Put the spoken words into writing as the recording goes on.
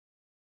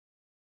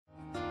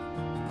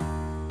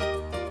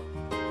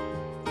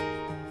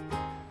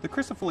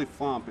Crisafulli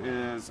Flump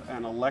is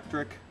an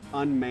electric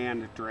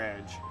unmanned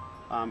dredge.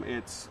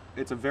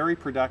 It's a very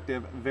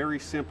productive, very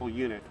simple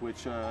unit,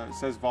 which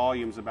says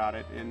volumes about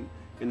it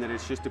in that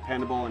it's just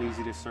dependable and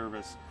easy to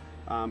service.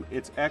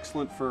 It's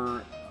excellent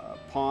for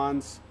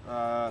ponds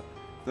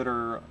that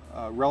are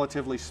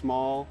relatively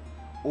small,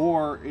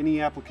 or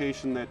any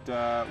application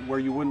that where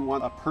you wouldn't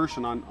want a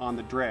person on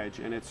the dredge,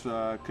 and it's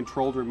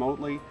controlled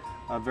remotely.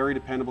 A very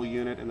dependable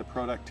unit, and the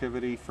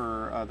productivity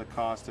for the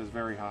cost is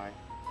very high.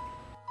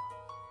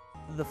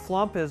 The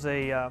Flump is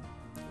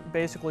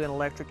basically an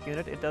electric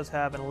unit. It does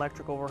have an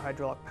electric over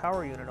hydraulic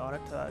power unit on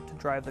it to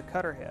drive the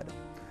cutter head.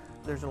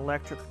 There's an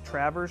electric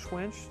traverse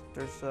winch.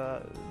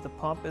 The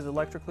pump is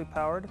electrically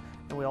powered,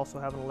 and we also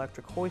have an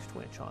electric hoist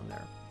winch on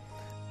there.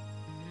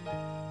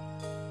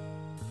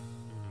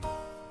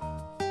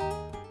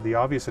 The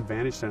obvious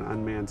advantage to an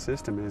unmanned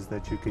system is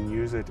that you can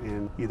use it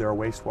in either a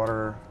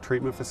wastewater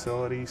treatment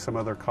facility, some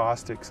other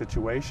caustic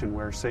situation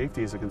where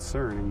safety is a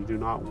concern, and you do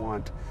not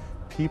want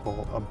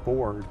people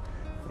aboard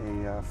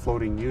a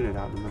floating unit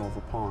out in the middle of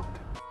a pond.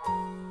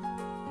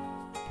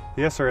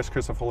 The SRS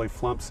Crisafulli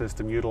Flump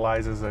system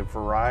utilizes a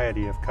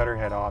variety of cutter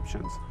head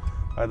options.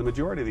 The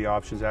majority of the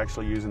options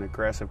actually use an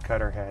aggressive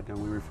cutter head,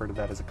 and we refer to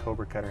that as a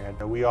Cobra cutter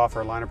head. We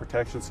offer a liner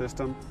protection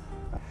system.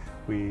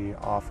 We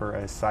offer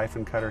a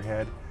siphon cutter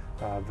head,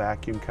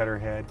 vacuum cutter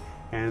head,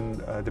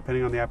 and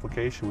depending on the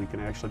application, we can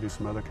actually do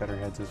some other cutter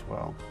heads as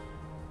well.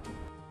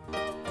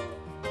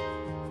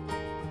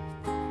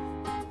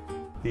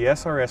 The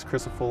SRS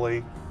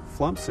Crisafulli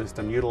Flump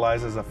system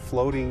utilizes a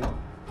floating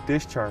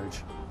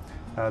discharge.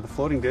 The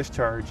floating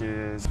discharge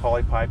is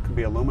poly pipe, can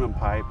be aluminum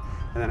pipe,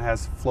 and then it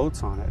has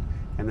floats on it,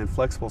 and then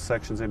flexible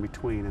sections in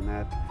between, and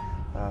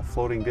that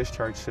floating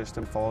discharge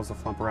system follows the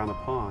Flump around the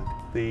pond.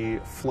 The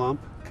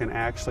Flump can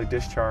actually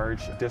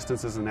discharge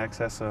distances in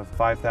excess of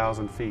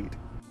 5,000 feet.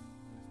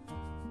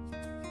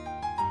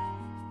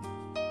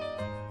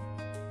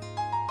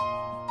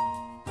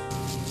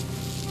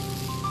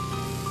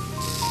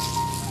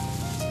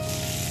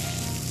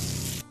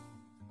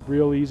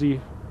 Real easy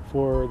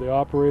for the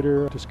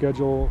operator to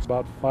schedule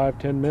about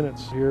 5-10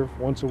 minutes here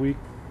once a week,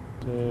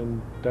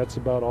 and that's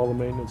about all the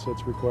maintenance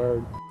that's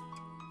required.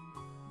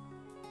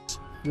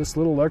 This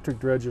little electric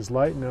dredge is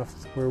light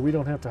enough where we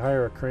don't have to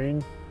hire a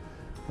crane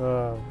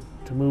to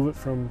move it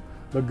from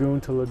lagoon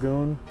to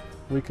lagoon.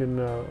 We can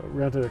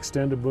rent an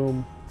extended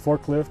boom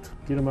forklift,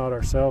 get them out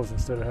ourselves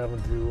instead of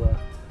having to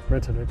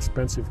rent an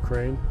expensive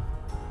crane.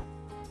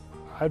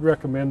 I'd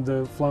recommend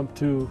the Flump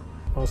to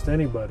most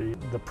anybody.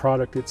 The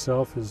product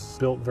itself is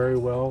built very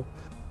well.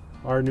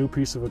 Our new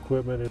piece of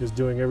equipment is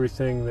doing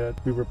everything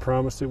that we were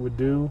promised it would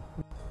do.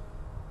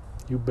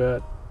 You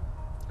bet.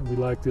 We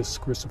like this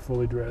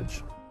Crisafulli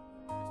dredge.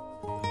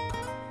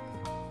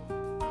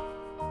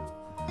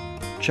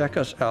 Check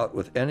us out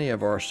with any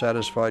of our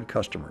satisfied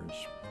customers.